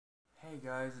Hey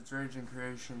guys, it's Rage and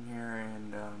Creation here,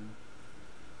 and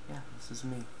yeah, this is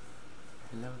me.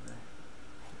 Hello there.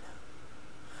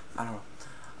 Hello.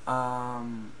 I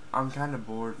don't know. I'm kind of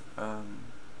bored.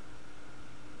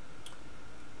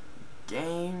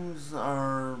 Games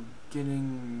are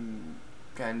getting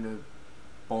kind of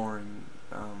boring.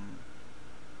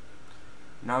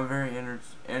 Not very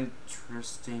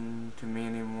interesting to me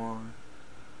anymore.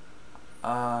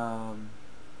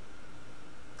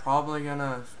 Probably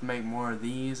gonna make more of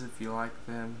these. If you like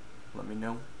them, let me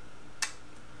know.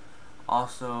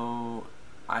 Also,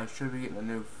 I should be getting a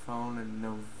new phone in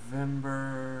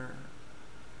November.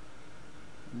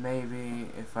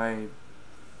 Maybe if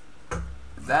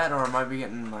that, or I might be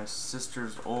getting my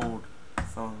sister's old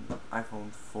phone,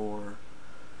 iPhone 4.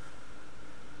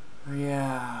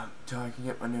 Yeah, till I can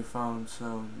get my new phone,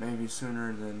 so maybe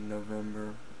sooner than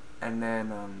November. And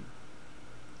then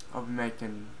I'll be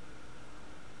making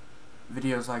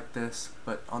videos like this,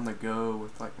 but on the go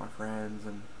with like my friends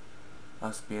and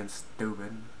us being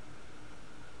stupid.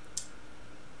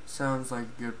 Sounds like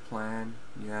a good plan.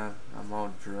 Yeah, I'm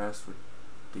all dressed with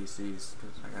DCs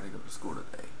because I gotta go to school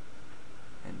today,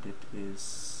 and it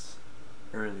is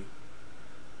early.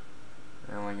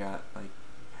 I only got like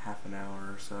half an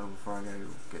hour or so before I gotta go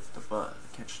get the bus,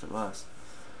 catch the bus.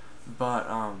 But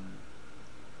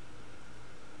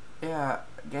yeah,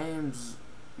 games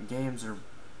are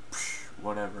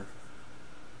whatever.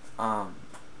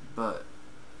 But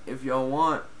if y'all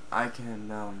want, I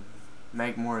can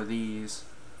make more of these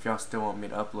if y'all still want me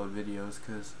to upload videos,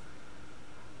 because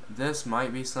this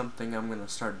might be something I'm gonna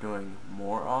start doing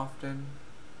more often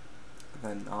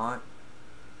than not.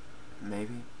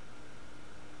 Maybe.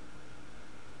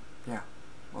 Yeah,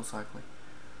 most likely.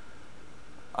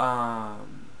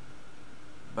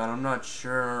 But I'm not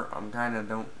sure. I'm kinda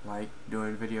don't like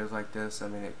doing videos like this. I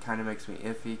mean, it kinda makes me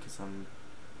iffy because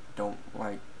don't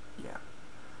like, yeah.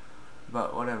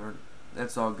 But whatever,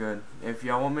 it's all good. If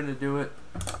y'all want me to do it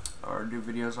or do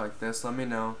videos like this, let me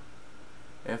know.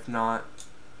 If not,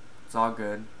 it's all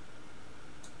good.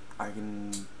 I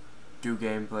can do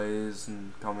gameplays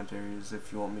and commentaries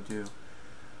if you want me to.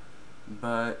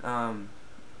 But the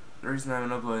reason I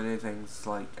haven't uploaded anything is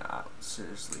like,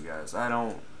 seriously guys,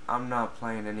 I'm not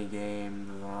playing any games.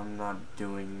 I'm not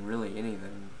doing really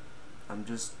anything. I'm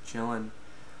just chilling,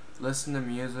 listening to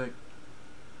music.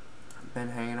 I've been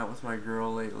hanging out with my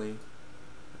girl lately.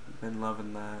 Been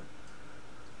loving that.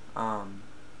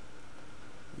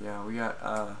 Yeah, we got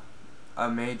a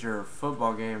major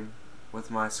football game with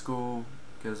my school,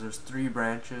 because there's 3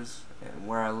 branches and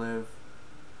where I live,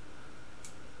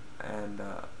 and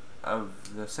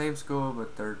of the same school,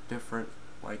 but they're different,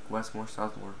 like Westmore,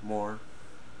 Southmore, Moore.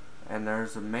 And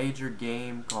there's a major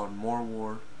game called Moore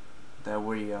War that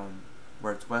where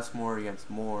it's Westmore against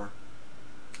Moore.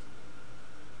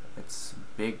 It's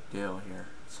a big deal here,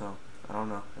 so I don't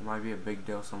know, it might be a big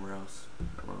deal somewhere else,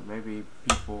 or maybe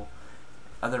people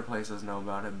other places know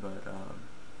about it, but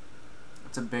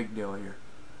it's a big deal here.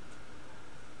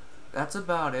 That's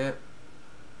about it.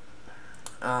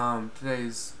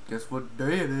 Today's, guess what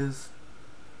day it is?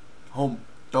 Hump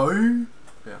day?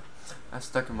 Yeah, that's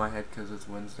stuck in my head because it's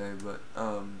Wednesday, but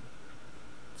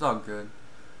it's all good.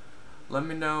 Let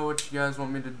me know what you guys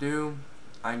want me to do.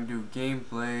 I can do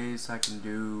gameplays, I can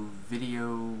do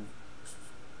video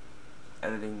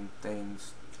editing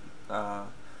things. I'm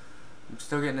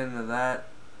still getting into that,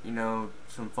 you know,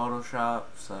 some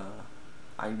Photoshops.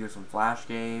 I can do some Flash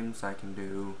games, I can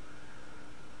do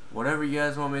whatever you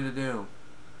guys want me to do.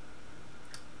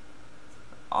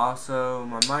 Also,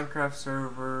 my Minecraft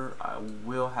server, I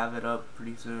will have it up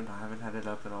pretty soon. I haven't had it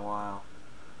up in a while.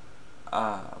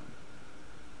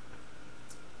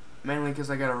 Mainly because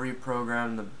I gotta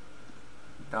reprogram the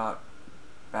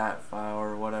 .bat file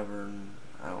or whatever, and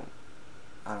I don't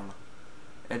know.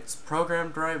 It's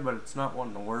programmed right, but it's not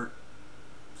wanting to work,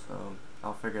 so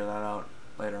I'll figure that out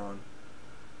later on.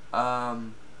 I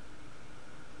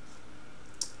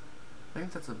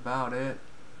think that's about it.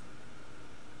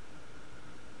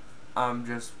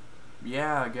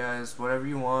 Yeah, guys, whatever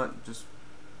you want, just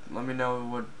let me know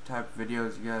what type of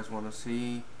videos you guys want to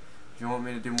see. If you want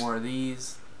me to do more of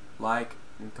these, like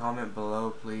and comment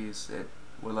below, please. It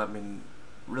would let me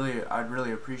I'd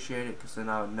really appreciate it, because then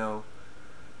I would know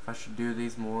if I should do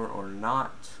these more or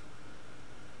not.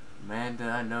 Amanda,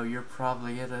 I know you're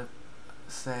probably gonna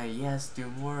say yes, do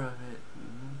more of it.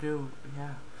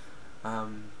 Yeah.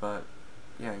 But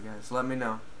yeah, guys, let me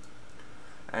know.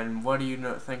 And what do you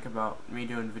think about me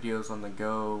doing videos on the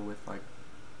go with like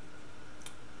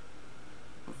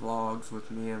vlogs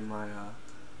with me and my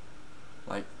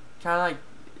like kind of like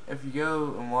if you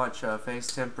go and watch Face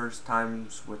Tempers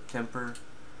Times with Temper,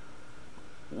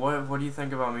 what do you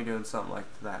think about me doing something like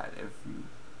that?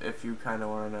 If you kind of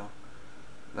want to know,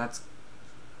 that's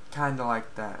kind of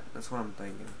like that. That's what I'm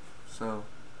thinking. So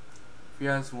if you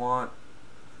guys want,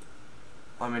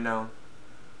 let me know.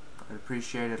 I'd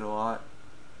appreciate it a lot.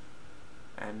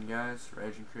 And guys,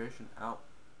 Rage and Creation out.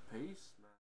 Peace.